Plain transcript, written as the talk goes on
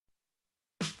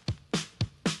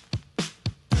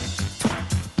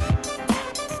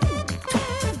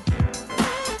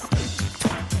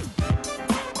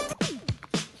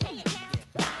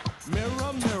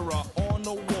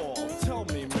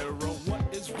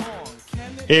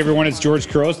Hey everyone, it's George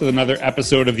Couros with another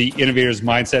episode of the Innovators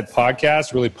Mindset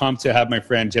Podcast. Really pumped to have my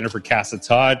friend Jennifer-Casa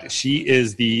Todd. She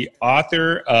is the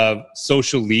author of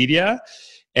Social Media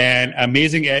and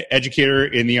amazing educator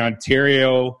in the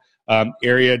Ontario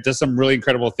area, does some really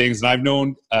incredible things. And I've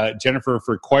known Jennifer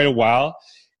for quite a while,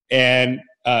 and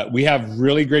we have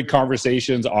really great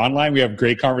conversations online. We have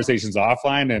great conversations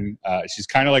offline, and she's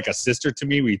kind of like a sister to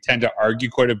me. We tend to argue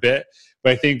quite a bit,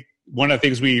 but I think one of the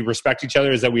things we respect each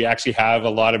other is that we actually have a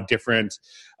lot of different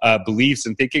beliefs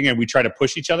and thinking, and we try to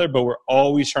push each other, but we're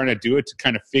always trying to do it to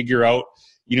kind of figure out,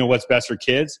 what's best for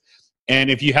kids. And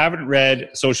if you haven't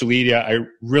read Social Media, I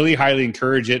really highly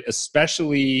encourage it,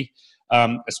 especially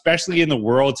in the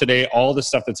world today, all the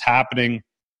stuff that's happening.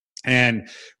 And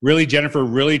really, Jennifer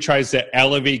really tries to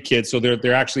elevate kids so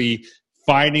they're actually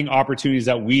finding opportunities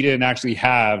that we didn't actually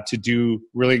have to do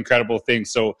really incredible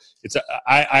things. So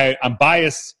I'm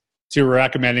biased to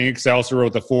recommending it because I also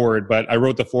wrote the foreword, but I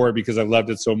wrote the foreword because I loved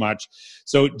it so much.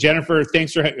 So Jennifer,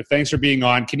 thanks for being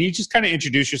on. Can you just kind of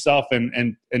introduce yourself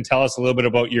and tell us a little bit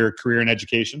about your career in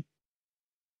education?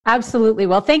 Absolutely.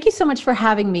 Well, thank you so much for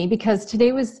having me, because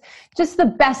today was just the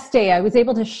best day. I was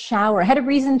able to shower. I had a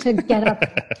reason to get up,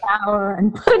 shower,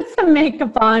 and put some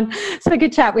makeup on so I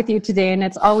could chat with you today. And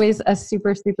it's always a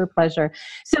super, super pleasure.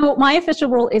 So my official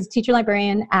role is teacher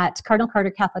librarian at Cardinal Carter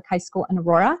Catholic High School in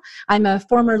Aurora. I'm a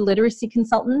former literacy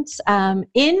consultant.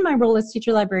 In my role as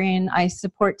teacher librarian, I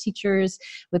support teachers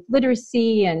with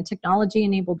literacy and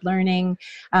technology-enabled learning.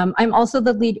 I'm also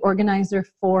the lead organizer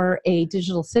for a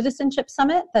digital citizenship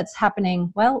summit that's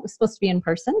happening, well, it was supposed to be in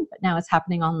person, but now it's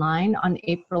happening online on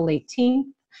April 18th.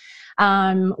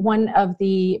 One of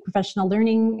the professional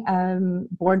learning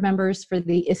board members for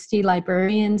the ISTE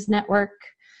Librarians Network.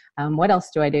 What else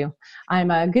do I do? I'm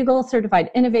a Google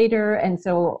certified innovator, and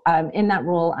so in that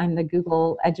role, I'm the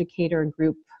Google educator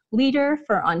group leader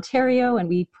for Ontario, and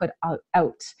we put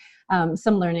out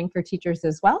some learning for teachers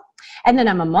as well. And then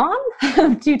I'm a mom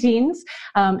of two teens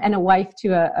and a wife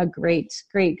to a great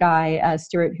guy,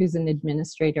 Stuart, who's an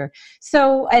administrator.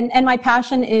 So, and my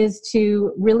passion is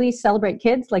to really celebrate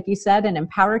kids, like you said, and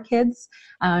empower kids.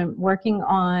 Working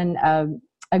on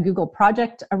a Google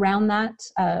project around that,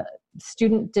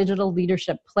 student digital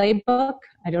leadership playbook.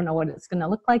 I don't know what it's going to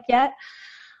look like yet.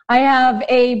 I have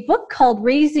a book called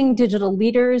Raising Digital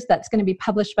Leaders that's going to be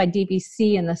published by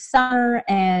DBC in the summer,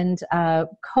 and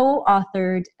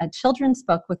co-authored a children's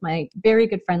book with my very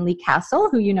good friend Lee Castle,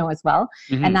 who you know as well,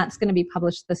 and that's going to be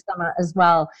published this summer as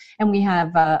well. And we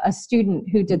have a student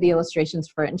who did the illustrations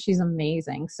for it, and she's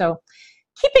amazing. So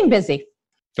keeping busy.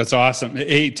 That's awesome.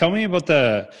 Hey, tell me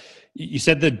about you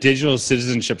said the Digital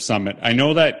Citizenship Summit. I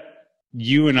know that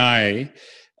you and I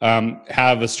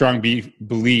have a strong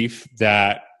belief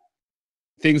that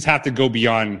things have to go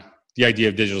beyond the idea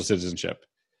of digital citizenship.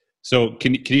 So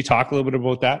can you talk a little bit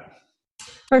about that?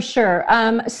 For sure.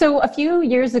 So a few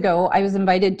years ago, I was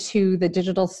invited to the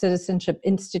Digital Citizenship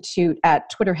Institute at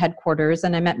Twitter headquarters,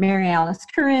 and I met Mary Alice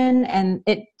Curran, and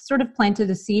it sort of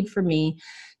planted a seed for me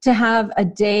to have a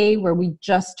day where we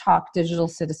just talk digital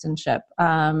citizenship.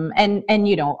 And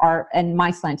my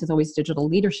slant is always digital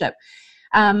leadership.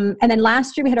 And then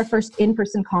last year we had our first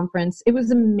in-person conference. It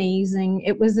was amazing.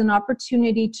 It was an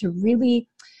opportunity to really,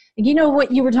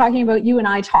 what you were talking about, you and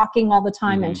I talking all the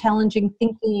time and challenging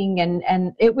thinking.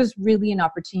 And it was really an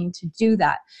opportunity to do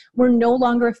that. We're no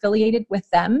longer affiliated with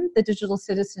them, the Digital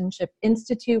Citizenship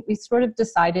Institute. We sort of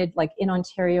decided, like in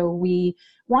Ontario, we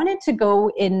wanted to go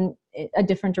in a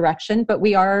different direction, but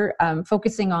we are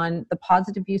focusing on the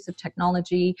positive use of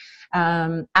technology,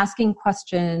 asking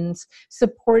questions,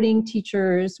 supporting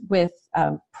teachers with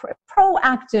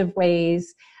proactive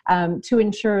ways to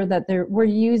ensure that we're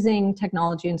using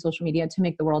technology and social media to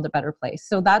make the world a better place.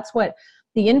 So that's what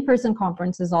the in-person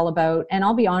conference is all about. And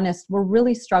I'll be honest, we're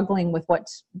really struggling with what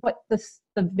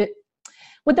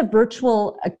the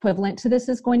virtual equivalent to this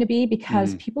is going to be,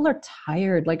 because people are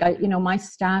tired. Like my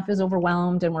staff is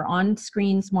overwhelmed, and we're on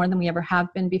screens more than we ever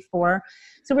have been before.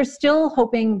 So we're still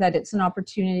hoping that it's an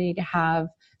opportunity to have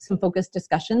some focused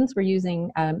discussions. We're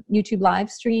using YouTube live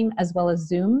stream as well as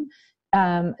Zoom.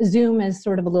 Zoom is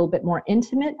sort of a little bit more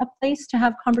intimate a place to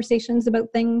have conversations about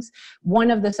things.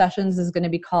 One of the sessions is going to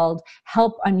be called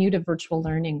Help Unmute a Virtual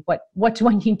Learning. What do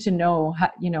I need to know?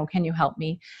 Can you help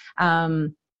me?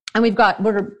 And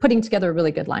we're putting together a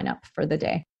really good lineup for the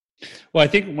day. Well, I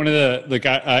think one of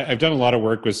I've done a lot of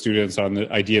work with students on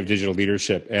the idea of digital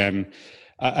leadership. And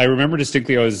I remember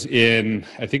distinctly I was in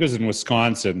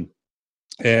Wisconsin,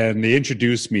 and they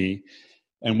introduced me.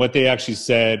 And what they actually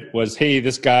said was, hey,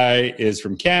 this guy is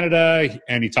from Canada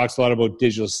and he talks a lot about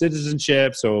digital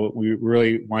citizenship. So we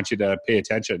really want you to pay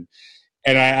attention.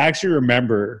 And I actually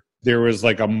remember there was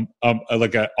like a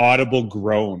like an audible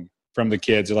groan from the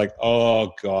kids. They're like,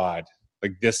 oh God,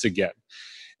 like this again.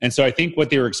 And so I think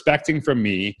what they were expecting from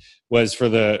me was for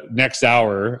the next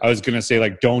hour, I was going to say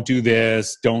like, don't do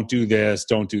this, don't do this,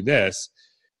 don't do this.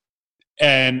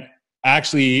 And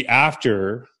actually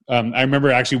after, I remember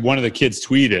actually one of the kids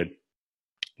tweeted,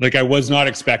 like, I was not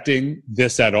expecting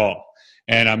this at all.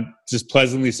 And I'm just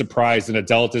pleasantly surprised an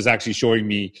adult is actually showing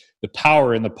me the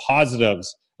power and the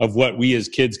positives of what we as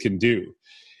kids can do.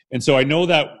 And so I know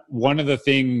that one of the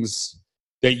things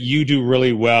that you do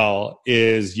really well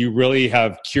is you really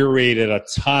have curated a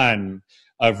ton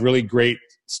of really great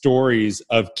stories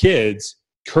of kids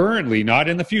currently, not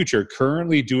in the future,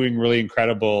 currently doing really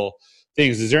incredible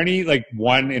things. Is there any like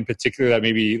one in particular that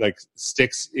maybe like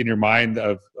sticks in your mind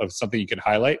of something you can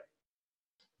highlight?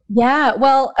 Yeah,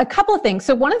 well, a couple of things.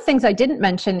 So one of the things I didn't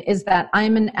mention is that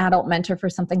I'm an adult mentor for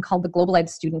something called the Global Ed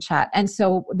Student Chat. And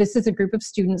so this is a group of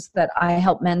students that I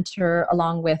help mentor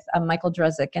along with Michael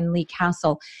Drezick and Lee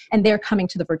Castle. And they're coming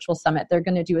to the virtual summit. They're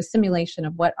going to do a simulation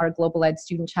of what our Global Ed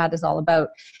Student Chat is all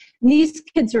about. These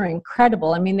kids are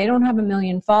incredible. I mean, they don't have 1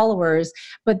 million followers,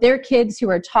 but they're kids who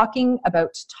are talking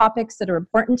about topics that are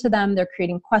important to them. They're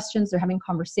creating questions. They're having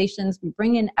conversations. We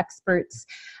bring in experts,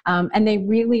 and they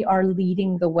really are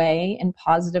leading the way in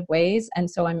positive ways. And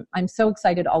so I'm so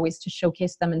excited always to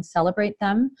showcase them and celebrate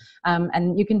them.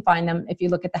 And you can find them if you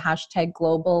look at the hashtag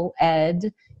Global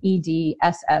Ed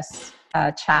EDSS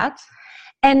chat.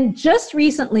 And just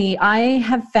recently, I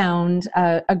have found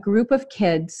a group of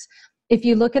kids. If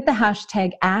you look at the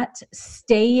hashtag at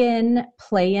stay in,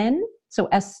 play in, so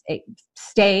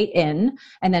stay in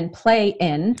and then play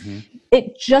in,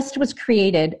 it just was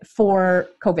created for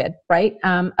COVID, right?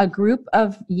 A group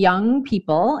of young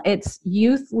people, it's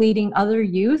youth leading other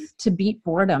youth to beat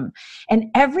boredom. And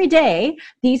every day,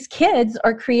 these kids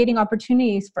are creating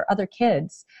opportunities for other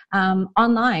kids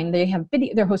online. They have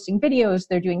they're hosting videos,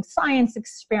 they're doing science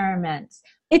experiments.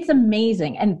 It's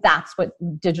amazing. And that's what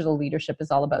digital leadership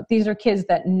is all about. These are kids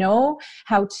that know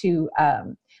how to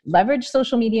leverage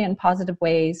social media in positive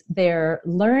ways. They're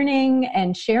learning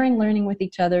and sharing learning with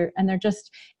each other. And they're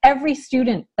just, every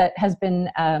student that has been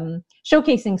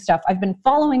showcasing stuff, I've been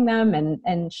following them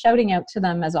and shouting out to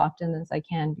them as often as I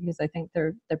can, because I think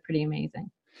they're pretty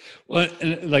amazing. Well,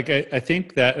 and like, I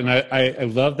think that, and I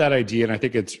love that idea. And I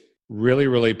think it's really,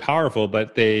 really powerful,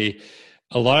 but a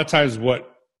lot of times what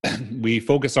we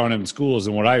focus on in schools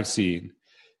and what I've seen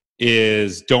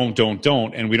is don't.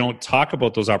 And we don't talk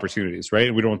about those opportunities, right?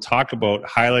 And we don't talk about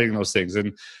highlighting those things.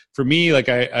 And for me, like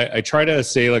I try to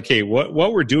say like, hey, what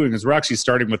we're doing is we're actually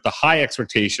starting with the high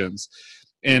expectations.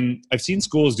 And I've seen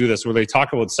schools do this where they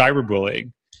talk about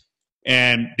cyberbullying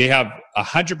and they have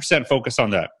 100% focus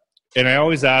on that. And I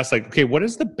always ask like, okay, what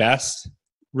is the best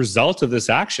result of this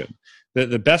action?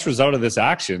 The best result of this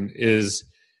action is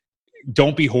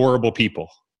don't be horrible people.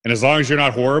 And as long as you're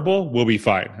not horrible, we'll be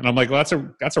fine. And I'm like, well,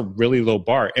 that's a really low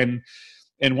bar. And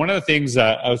one of the things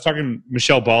I was talking to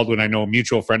Michelle Baldwin, I know a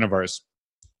mutual friend of ours.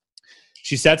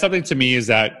 She said something to me is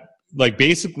that like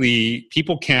basically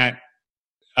people can't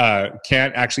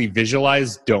actually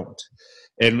visualize don't.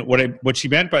 And what she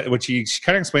meant by what she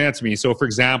kind of explained that to me. So for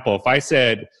example, if I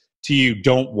said to you,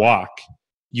 don't walk,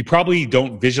 you probably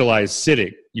don't visualize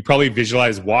sitting. You probably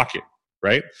visualize walking,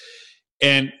 right?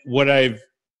 And what I've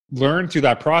learned through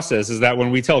that process is that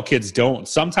when we tell kids don't,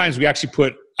 sometimes we actually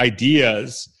put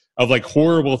ideas of like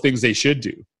horrible things they should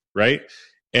do, right?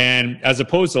 And as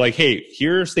opposed to like, hey,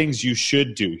 here's things you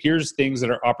should do. Here's things that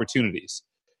are opportunities.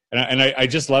 And I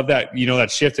just love that, you know, that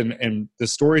shift and the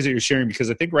stories that you're sharing, because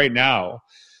I think right now,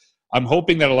 I'm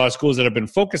hoping that a lot of schools that have been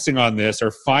focusing on this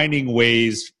are finding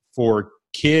ways for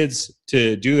kids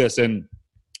to do this. And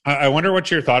I wonder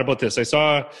what your thought about this. I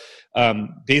saw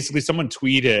basically someone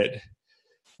tweeted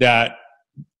that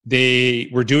they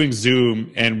were doing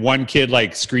Zoom and one kid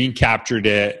like screen captured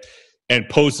it and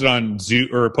posted on Zoom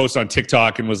or posted on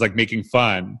TikTok and was like making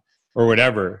fun or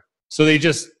whatever. So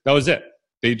that was it.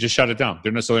 They just shut it down.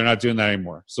 They're not doing that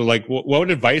anymore. So like, what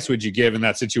advice would you give in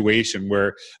that situation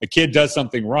where a kid does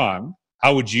something wrong?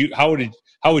 How would you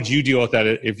deal with that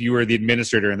if you were the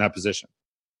administrator in that position?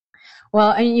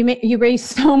 Well, I mean, you raised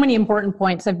so many important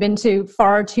points. I've been to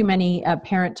far too many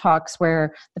parent talks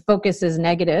where the focus is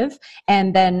negative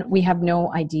and then we have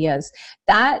no ideas.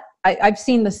 That I've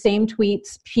seen the same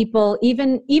tweets. People,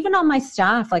 even on my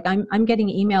staff, like I'm getting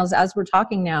emails as we're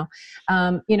talking now.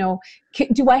 You know,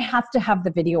 do I have to have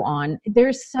the video on?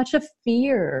 There's such a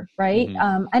fear, right?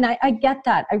 And I get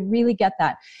that. I really get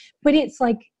that. But it's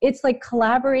like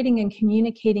collaborating and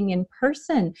communicating in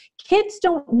person. Kids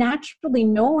don't naturally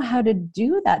know how to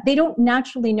do that. They don't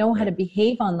naturally know how to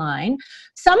behave online.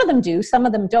 Some of them do, some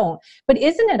of them don't. But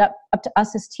isn't it up to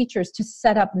us as teachers to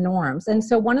set up norms? And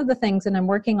so one of the things, and I'm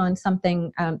working on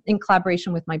something in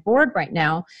collaboration with my board right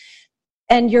now,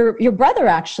 and your brother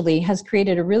actually has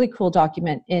created a really cool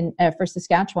document for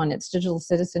Saskatchewan. It's digital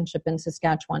citizenship in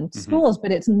Saskatchewan schools,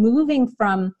 but it's moving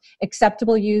from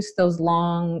acceptable use, those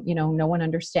long, no one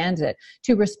understands it,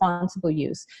 to responsible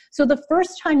use. So the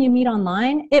first time you meet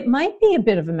online, it might be a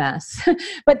bit of a mess,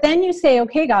 but then you say,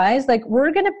 okay, guys, like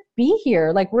we're going to be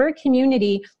here, like we're a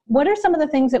community. What are some of the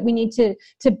things that we need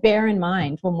to bear in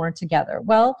mind when we're together?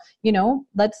 Well,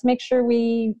 let's make sure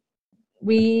we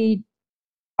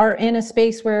are in a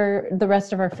space where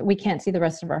we can't see the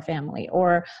rest of our family,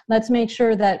 or let's make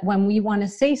sure that when we want to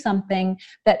say something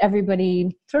that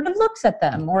everybody sort of looks at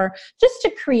them, or just to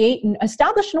create and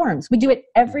establish norms. We do it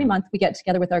every month. We get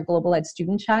together with our Global Ed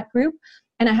student chat group.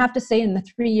 And I have to say, in the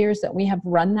 3 years that we have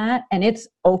run that, and it's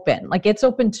open, like it's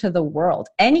open to the world.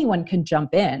 Anyone can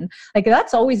jump in. Like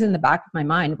that's always in the back of my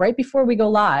mind. Right before we go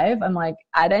live, I'm like,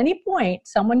 at any point,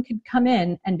 someone could come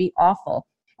in and be awful.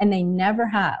 And they never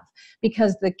have,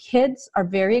 because the kids are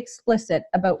very explicit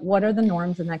about what are the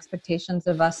norms and expectations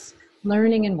of us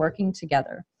learning and working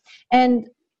together. And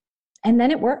then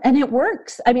it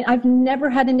works. I mean, I've never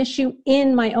had an issue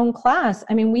in my own class.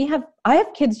 I mean, I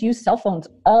have kids use cell phones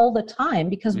all the time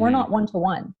because we're not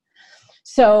one-to-one.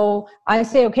 So I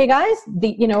say, okay, guys,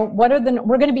 we're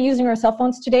going to be using our cell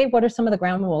phones today. What are some of the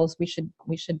ground rules we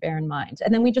should bear in mind?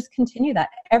 And then we just continue that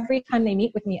every time they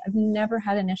meet with me. I've never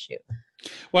had an issue.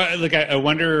 Well, like, I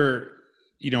wonder,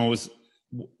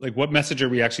 what message are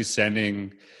we actually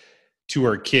sending to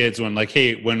our kids when, like,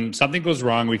 hey, when something goes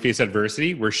wrong, we face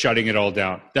adversity, we're shutting it all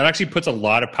down. That actually puts a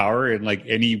lot of power in like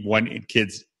any one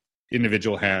kid's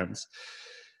individual hands.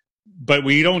 But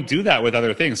we don't do that with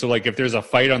other things. So like if there's a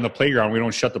fight on the playground, we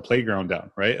don't shut the playground down,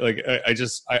 right? Like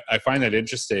I find that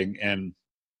interesting. And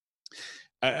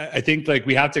I think like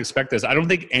we have to expect this. I don't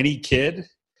think any kid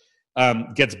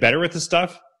gets better at this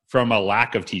stuff from a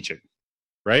lack of teaching,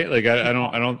 right? Like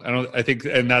I think,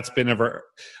 and that's been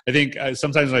I think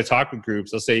sometimes when I talk with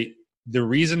groups, I'll say the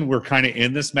reason we're kind of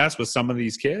in this mess with some of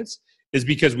these kids is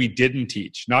because we didn't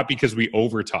teach, not because we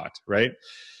overtaught, right?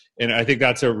 And I think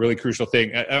that's a really crucial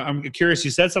thing. I'm curious, you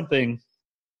said something,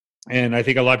 and I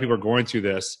think a lot of people are going through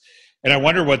this, and I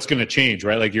wonder what's going to change,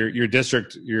 right? Like your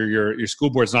district, your school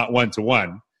board's not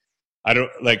one-to-one. I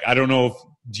don't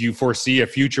know do you foresee a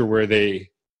future where they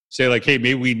say like, hey,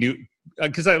 maybe we knew,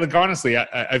 because honestly,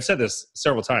 I've said this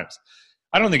several times.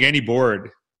 I don't think any board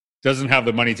doesn't have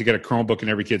the money to get a Chromebook in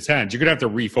every kid's hands. You're going to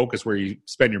have to refocus where you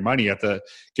spend your money. You have to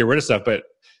get rid of stuff, but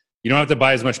you don't have to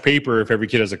buy as much paper if every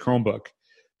kid has a Chromebook.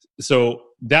 So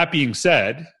that being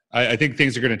said, I think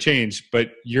things are going to change,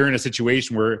 but you're in a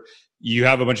situation where you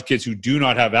have a bunch of kids who do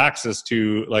not have access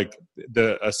to like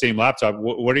the same laptop.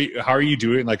 How are you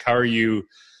doing? Like, how are you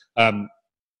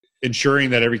ensuring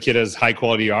that every kid has high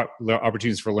quality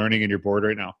opportunities for learning in your board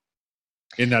right now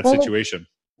in that situation?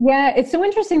 Yeah, it's so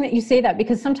interesting that you say that,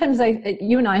 because sometimes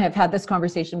you and I have had this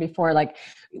conversation before. Like,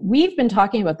 we've been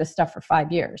talking about this stuff for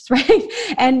 5 years, right?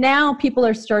 And now people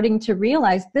are starting to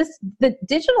realize the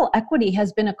digital equity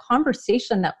has been a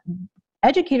conversation that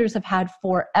educators have had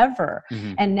forever.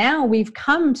 Mm-hmm. And now we've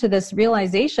come to this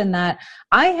realization that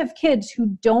I have kids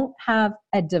who don't have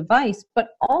a device, but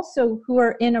also who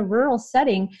are in a rural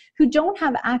setting who don't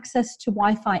have access to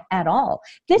Wi-Fi at all.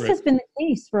 This has been the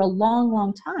case for a long,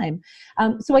 long time.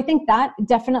 So I think that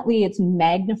definitely it's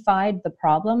magnified the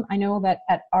problem. I know that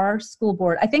at our school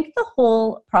board, I think the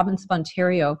whole province of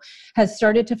Ontario has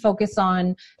started to focus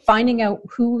on finding out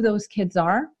who those kids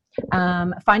are,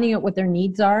 finding out what their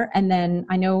needs are. And then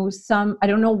I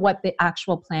don't know what the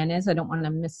actual plan is. I don't want to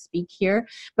misspeak here,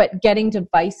 but getting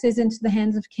devices into the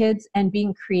hands of kids and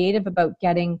being creative about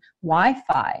getting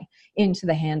Wi-Fi into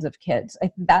the hands of kids.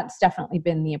 That's definitely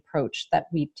been the approach that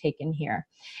we've taken here.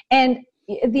 And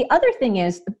the other thing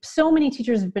is, so many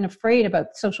teachers have been afraid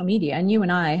about social media, and you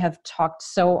and I have talked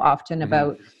so often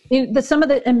about some of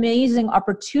the amazing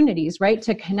opportunities, right,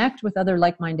 to connect with other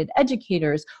like-minded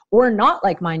educators or not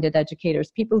like-minded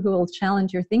educators, people who will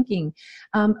challenge your thinking.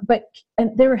 But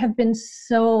there have been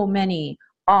so many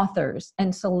authors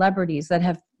and celebrities that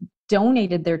have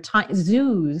donated their time,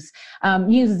 zoos,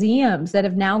 museums that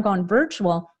have now gone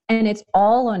virtual. and it's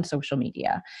all on social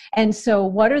media. And so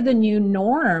what are the new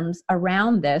norms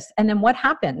around this? And then what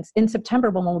happens in September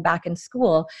when we're back in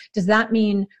school? Does that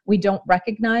mean we don't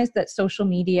recognize that social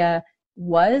media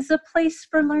was a place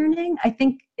for learning? I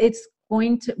think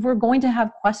we're going to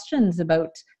have questions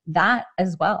about that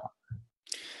as well,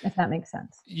 if that makes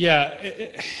sense. Yeah.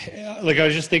 Like I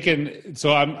was just thinking,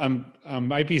 so I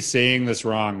might be saying this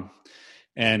wrong,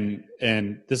 and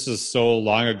this is so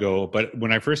long ago, but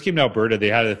when I first came to Alberta, they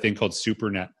had a thing called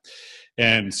SuperNet,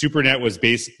 and SuperNet was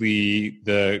basically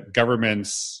the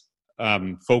government's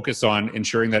focus on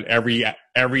ensuring that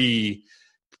every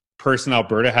person in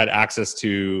Alberta had access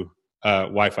to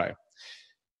Wi-Fi.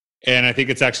 And I think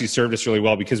it's actually served us really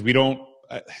well, because we don't,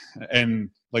 and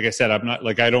like I said,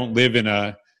 I don't live in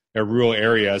a rural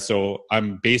area, so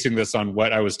I'm basing this on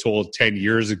what I was told 10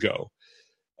 years ago.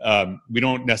 We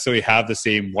don't necessarily have the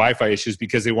same Wi-Fi issues,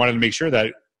 because they wanted to make sure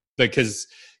that, because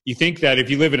you think that if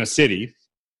you live in a city,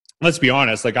 let's be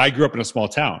honest, like I grew up in a small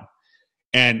town,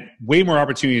 and way more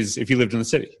opportunities if you lived in the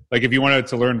city. Like if you wanted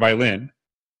to learn violin,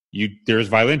 there's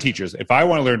violin teachers. If I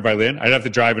want to learn violin, I'd have to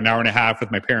drive an hour and a half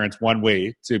with my parents one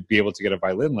way to be able to get a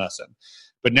violin lesson.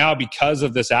 But now, because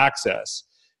of this access,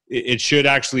 it should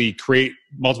actually create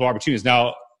multiple opportunities.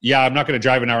 Now, yeah, I'm not going to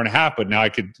drive an hour and a half, but now I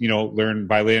could, learn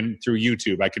violin through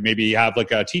YouTube. I could maybe have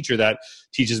like a teacher that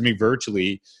teaches me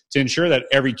virtually, to ensure that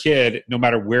every kid, no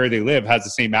matter where they live, has the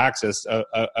same access of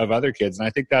other kids. And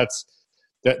I think that's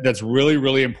really,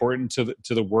 really important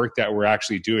to the work that we're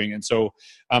actually doing. And so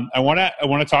I want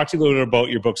to talk to you a little bit about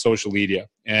your book, Social Media,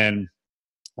 and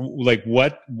like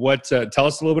tell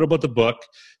us a little bit about the book.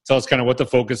 Tell us kind of what the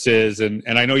focus is. And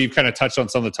I know you've kind of touched on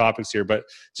some of the topics here, but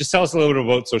just tell us a little bit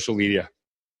about social media.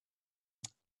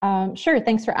 Sure.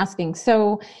 Thanks for asking.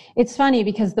 So it's funny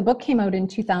because the book came out in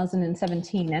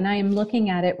 2017, and I am looking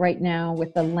at it right now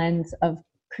with the lens of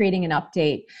creating an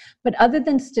update. But other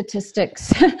than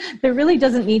statistics, there really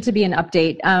doesn't need to be an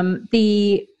update.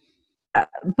 The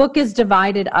book is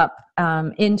divided up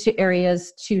into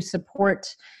areas to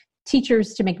support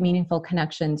teachers to make meaningful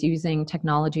connections using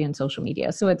technology and social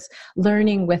media. So it's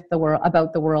learning with the world,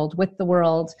 about the world, with the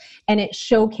world, and it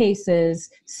showcases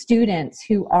students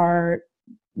who are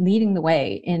leading the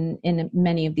way in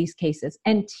many of these cases,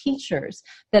 and teachers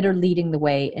that are leading the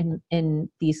way in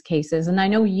these cases. And I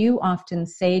know you often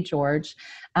say, George,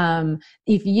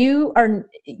 if you are,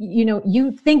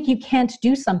 you think you can't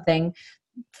do something,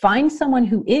 find someone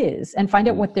who is, and find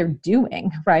out what they're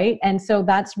doing, right? And so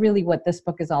that's really what this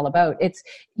book is all about. It's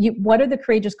what are the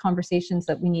courageous conversations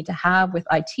that we need to have with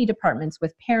IT departments,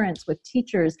 with parents, with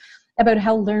teachers, about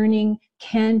how learning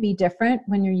can be different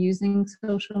when you're using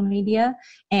social media.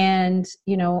 And,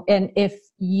 and if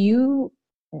you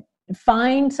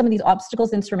find some of these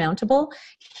obstacles insurmountable,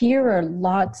 here are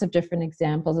lots of different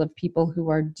examples of people who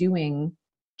are doing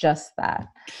just that.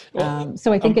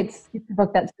 So I think it's a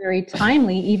book that's very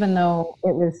timely, even though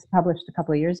it was published a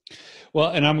couple of years ago. Well,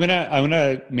 and I'm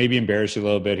gonna maybe embarrass you a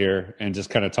little bit here and just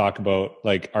kind of talk about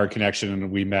like our connection.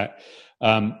 And we met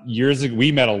years ago.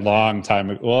 We met a long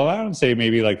time ago. Well, I would say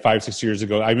maybe like 5-6 years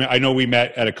ago. I know we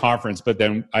met at a conference, but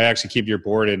then I actually came to your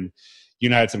board and you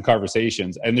and I had some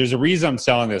conversations. And there's a reason I'm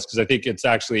selling this, because I think it's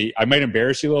actually, I might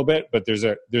embarrass you a little bit, but there's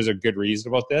a good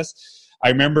reason about this. I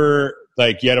remember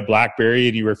like you had a BlackBerry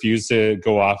and you refused to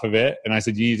go off of it. And I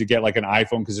said, you need to get like an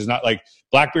iPhone, because there's not like,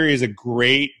 BlackBerry is a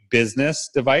great business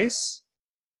device,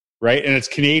 right? And it's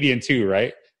Canadian too,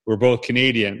 right? We're both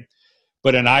Canadian,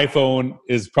 but an iPhone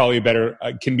is probably better,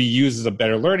 can be used as a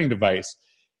better learning device.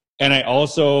 And I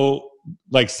also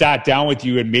like sat down with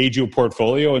you and made you a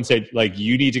portfolio and said, like,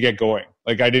 you need to get going.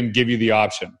 Like I didn't give you the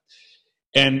option.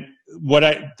 And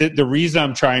the reason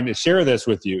I'm trying to share this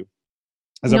with you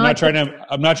is I'm not trying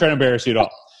to embarrass you at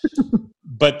all.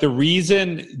 But the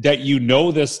reason that you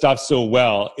know this stuff so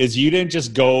well is you didn't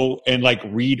just go and like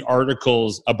read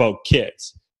articles about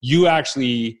kids. You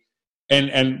actually,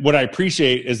 and what I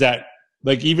appreciate is that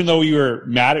like, even though you were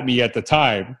mad at me at the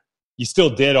time, you still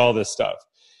did all this stuff.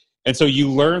 And so you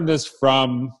learned this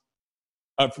from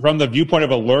the viewpoint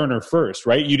of a learner first,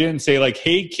 right? You didn't say like,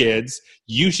 hey kids,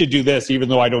 you should do this, even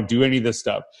though I don't do any of this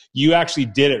stuff. You actually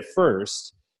did it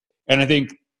first. And I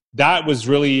think that was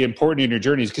really important in your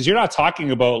journeys, because you're not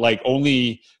talking about like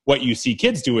only what you see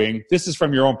kids doing. This is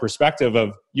from your own perspective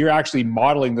of you're actually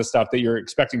modeling the stuff that you're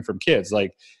expecting from kids.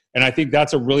 Like, and I think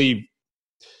it's a really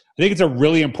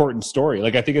important story.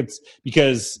 Like, I think it's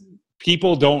because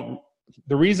the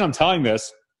reason I'm telling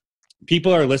this,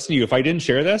 people are listening to you. If I didn't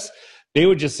share this, they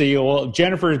would just say, well,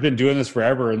 Jennifer has been doing this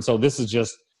forever, and so this is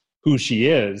just who she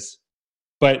is.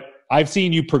 But I've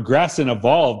seen you progress and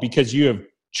evolve because you have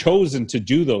chosen to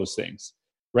do those things,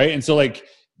 right? And so like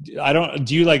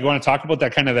do you like want to talk about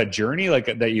that kind of that journey like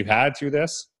that you had through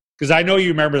this? Because I know you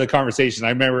remember the conversation. I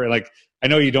remember, like, I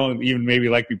know you don't even maybe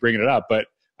like me bringing it up, but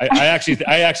I actually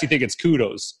think it's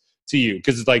kudos to you,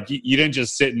 because it's like you didn't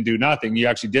just sit and do nothing. You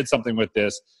actually did something with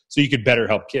this so you could better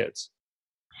help kids.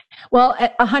 Well,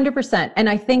 100%. And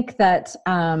I think that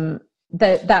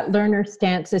that learner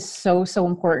stance is so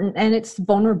important, and it's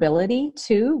vulnerability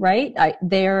too, right?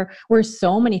 There were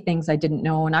so many things I didn't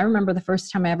know. And I remember the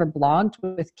first time I ever blogged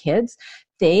with kids,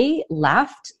 they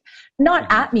laughed, not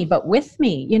at me, but with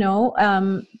me,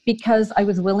 because I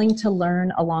was willing to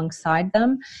learn alongside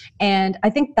them. And I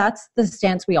think that's the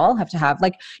stance we all have to have.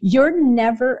 Like, you're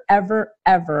never, ever,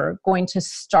 ever going to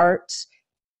start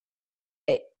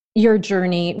your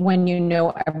journey when you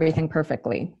know everything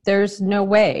perfectly. There's no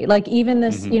way. Like, even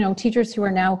this, teachers who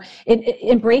are now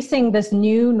embracing this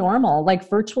new normal, like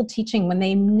virtual teaching, when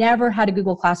they never had a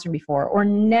Google Classroom before, or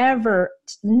never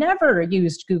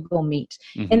used Google Meet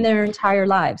in their entire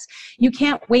lives. You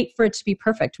can't wait for it to be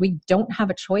perfect. We don't have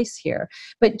a choice here,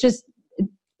 but just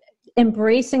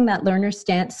embracing that learner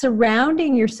stance,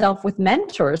 surrounding yourself with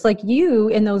mentors like you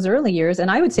in those early years. And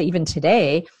I would say even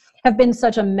today, have been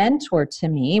such a mentor to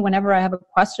me whenever I have a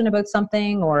question about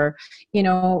something, or, I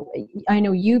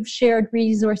know you've shared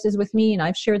resources with me and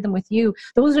I've shared them with you.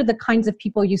 Those are the kinds of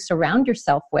people you surround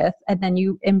yourself with, and then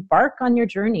you embark on your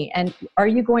journey. And are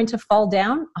you going to fall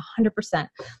down? 100%.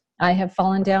 I have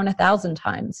fallen down 1,000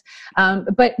 times.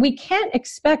 But we can't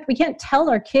tell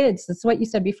our kids, that's what you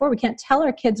said before, we can't tell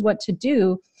our kids what to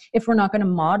do if we're not going to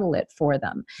model it for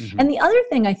them. And the other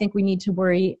thing I think we need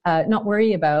to not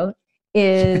worry about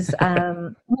is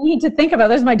we need to think about,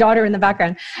 there's my daughter in the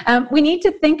background. We need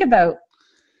to think about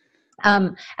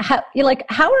how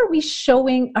are we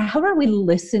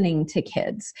listening to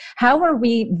kids? How are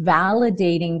we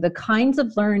validating the kinds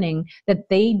of learning that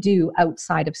they do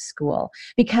outside of school?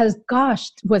 Because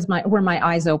gosh, were my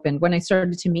eyes opened when I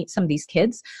started to meet some of these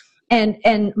kids.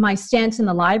 And my stance in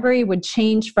the library would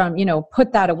change from,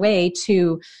 put that away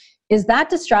to, is that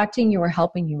distracting you or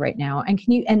helping you right now? And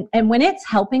can you, and when it's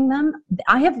helping them,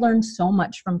 I have learned so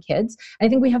much from kids. I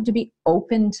think we have to be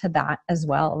open to that as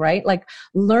well, right? Like,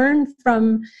 learn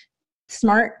from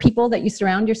smart people that you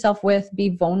surround yourself with,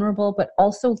 be vulnerable, but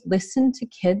also listen to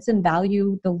kids and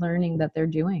value the learning that they're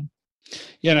doing.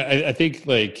 Yeah. And I think,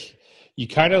 like, you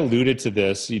kind of alluded to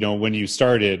this, when you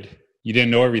started, you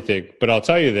didn't know everything, but I'll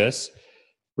tell you this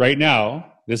right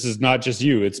now, this is not just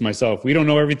you, it's myself. We don't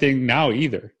know everything now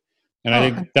either. And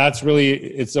I think that's really,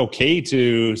 it's okay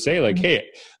to say, like, hey,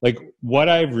 like, what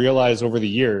I've realized over the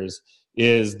years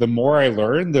is the more I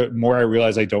learn, the more I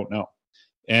realize I don't know.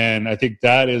 And I think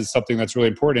that is something that's really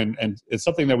important. And it's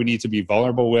something that we need to be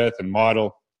vulnerable with and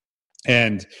model.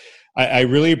 And I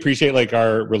really appreciate, like,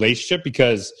 our relationship,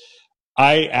 because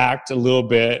I act a little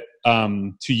bit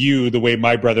to you the way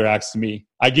my brother acts to me.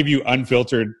 I give you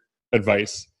unfiltered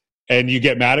advice. And you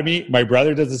get mad at me. My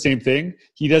brother does the same thing.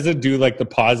 He doesn't do, like, the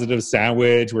positive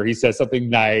sandwich where he says something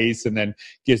nice and then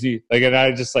gives you, like, and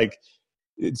I just, like,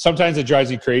 sometimes it drives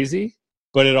you crazy,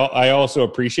 but I also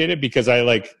appreciate it, because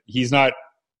he's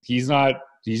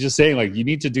just saying, like, you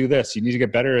need to do this. You need to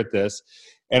get better at this.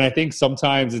 And I think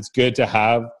sometimes it's good to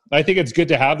have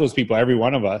those people, every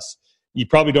one of us. You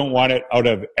probably don't want it out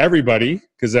of everybody,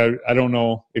 because I don't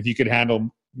know if you could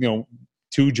handle,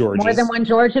 2 Georges. More than one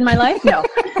George in my life? No.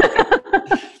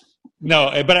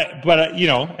 No,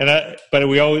 but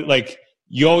we always, like,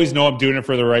 you always know I'm doing it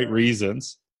for the right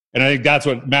reasons. And I think that's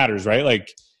what matters, right?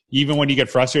 Like, even when you get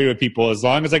frustrated with people, as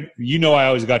long as, like, I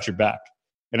always got your back.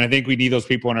 And I think we need those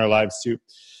people in our lives too.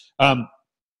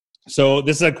 So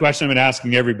this is a question I've been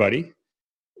asking everybody.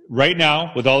 Right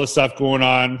now, with all the stuff going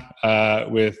on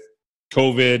with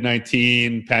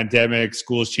COVID-19, pandemic,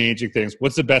 schools changing things,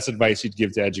 what's the best advice you'd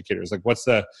give to educators? Like, what's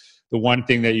the one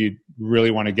thing that you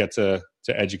really want to get to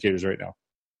educators right now?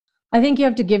 I think you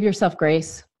have to give yourself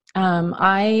grace.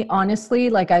 I honestly,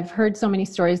 like, I've heard so many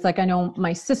stories. Like, I know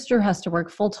my sister has to work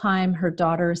full time. Her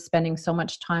daughter is spending so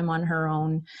much time on her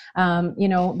own.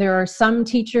 There are some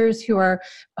teachers who are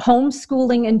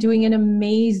homeschooling and doing an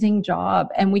amazing job.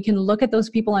 And we can look at those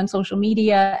people on social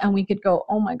media and we could go,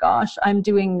 oh my gosh, I'm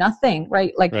doing nothing,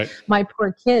 right? Like, my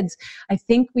poor kids. I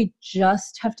think we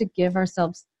just have to give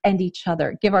ourselves and each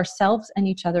other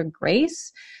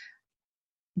grace,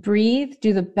 breathe,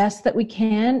 do the best that we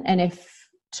can. And if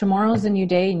tomorrow's a new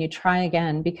day, and you try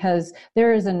again, because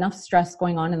there is enough stress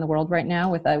going on in the world right now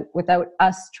without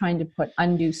us trying to put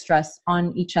undue stress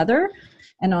on each other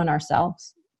and on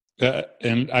ourselves.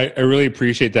 And I really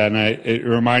appreciate that. And it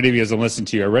reminded me, as I'm listening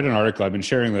to you, I read an article, I've been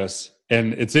sharing this,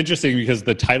 and it's interesting because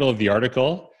the title of the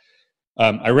article,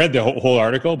 I read the whole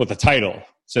article, but the title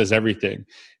says everything.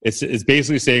 It's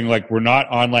basically saying like, we're not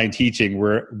online teaching.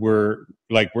 We're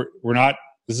not,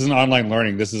 this isn't online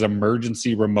learning. This is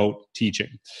emergency remote teaching.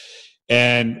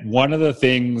 And one of the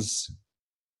things,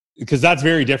 because that's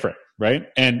very different, right?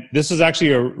 And this is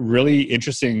actually a really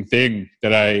interesting thing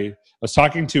that I was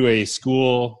talking to a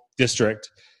school district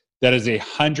that is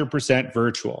 100%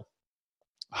 virtual,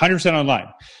 100% online.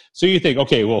 So you think,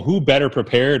 okay, well, who better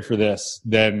prepared for this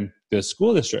than the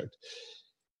school district?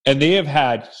 And they have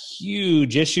had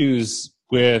huge issues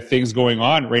with things going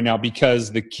on right now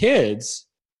because the kids,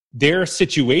 their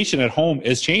situation at home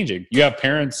is changing. You have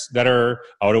parents that are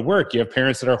out of work. You have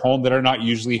parents that are home that are not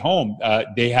usually home.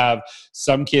 They have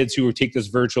some kids who take this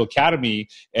virtual academy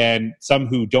and some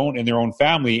who don't in their own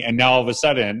family. And now all of a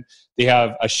sudden they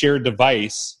have a shared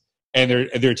device and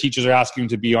their teachers are asking them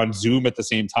to be on Zoom at the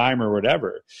same time or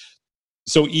whatever.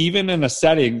 So even in a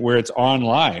setting where it's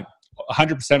online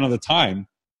 100% of the time,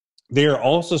 they are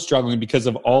also struggling because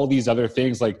of all these other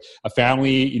things. Like a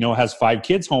family, has 5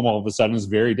 kids home all of a sudden is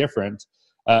very different,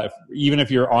 even if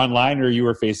you're online or you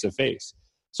were face-to-face.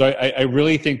 So I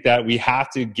really think that we have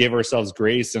to give ourselves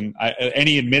grace. And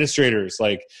any administrators,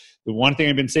 like the one thing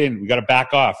I've been saying, we got to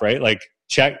back off, right? Like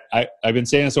check. I've been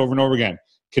saying this over and over again.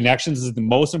 Connections is the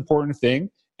most important thing.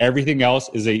 Everything else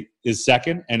is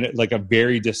second, and like a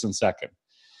very distant second.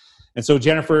 And so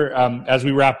Jennifer, as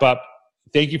we wrap up,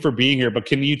 thank you for being here, but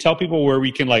can you tell people where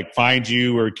we can like find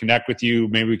you or connect with you?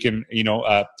 Maybe we can,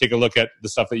 take a look at the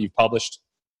stuff that you've published.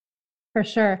 For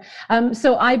sure.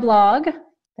 So I blog,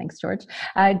 thanks George,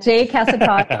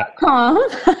 jcasatodd.com.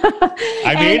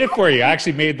 I made it for you. I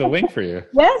actually made the link for you.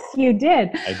 Yes, you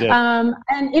did. I did.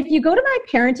 And if you go to my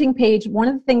parenting page, one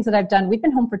of the things that I've done, we've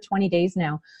been home for 20 days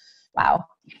now. Wow.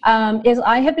 Is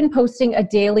I have been posting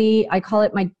I call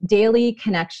it my daily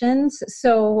connections.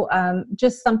 So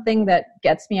just something that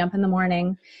gets me up in the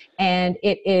morning, and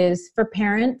it is for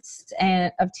parents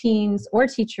of teens or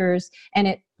teachers. And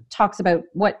it talks about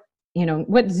what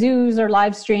zoos are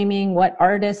live streaming, what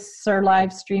artists are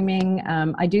live streaming.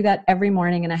 I do that every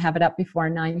morning and I have it up before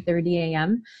 9:30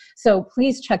 a.m. So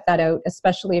please check that out,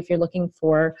 especially if you're looking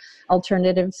for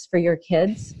alternatives for your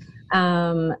kids.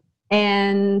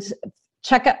 And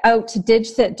check out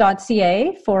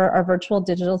digcit.ca for our virtual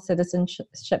digital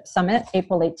citizenship summit,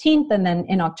 April 18th, and then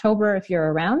in October if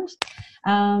you're around.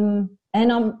 And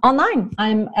I'm online.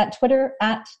 I'm at Twitter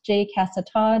at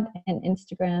jcasatodd and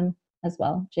Instagram as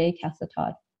well,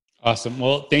 jcasatodd. Awesome.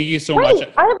 Well, thank you so much.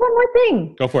 I have one more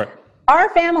thing. Go for it. Our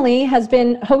family has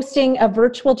been hosting a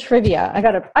virtual trivia. I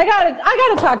gotta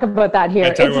talk about that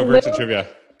here. Talk about virtual trivia.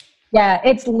 Yeah,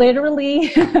 it's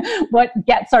literally what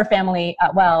gets our family,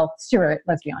 Stuart,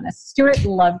 let's be honest. Stuart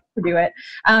loved to do it.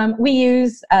 We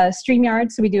use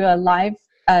StreamYard, so we do a live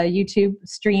YouTube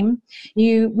stream.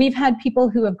 We've had people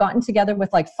who have gotten together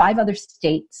with like 5 other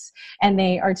states, and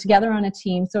they are together on a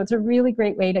team. So it's a really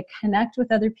great way to connect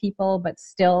with other people, but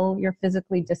still you're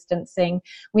physically distancing.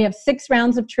 We have 6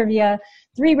 rounds of trivia,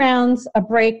 3 rounds, a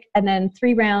break, and then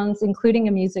 3 rounds, including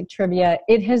a music trivia.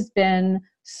 It has been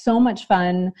so much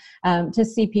fun to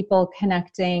see people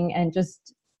connecting and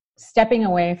just stepping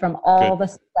away from all the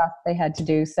stuff they had to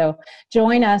do. So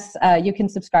join us. You can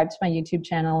subscribe to my YouTube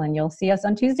channel and you'll see us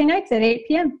on Tuesday nights at 8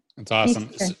 p.m. That's awesome.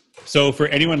 So for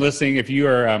anyone listening, if you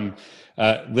are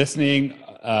listening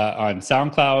on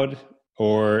SoundCloud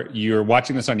or you're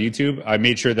watching this on YouTube, I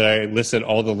made sure that I listed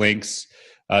all the links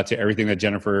to everything that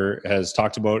Jennifer has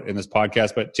talked about in this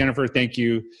podcast. But Jennifer, thank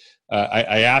you.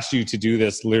 I asked you to do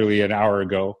this literally an hour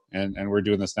ago, and we're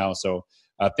doing this now. So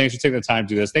thanks for taking the time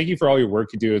to do this. Thank you for all your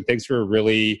work you do, and thanks for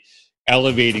really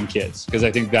elevating kids, because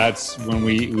I think that's when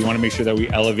we want to make sure that we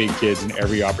elevate kids in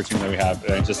every opportunity that we have.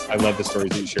 And I love the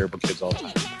stories that you share about kids all the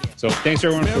time. So thanks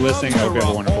everyone for listening. I hope you have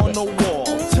a wonderful day.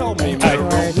 Tell me,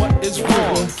 what is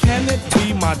wrong? Can it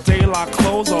be my daylight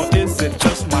clothes, or is it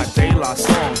just my daylight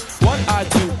song? What I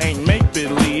do ain't make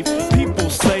believe. People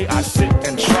say I sit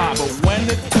and try, but when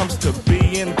it comes to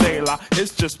being daylight,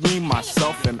 it's just me,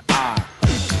 myself, and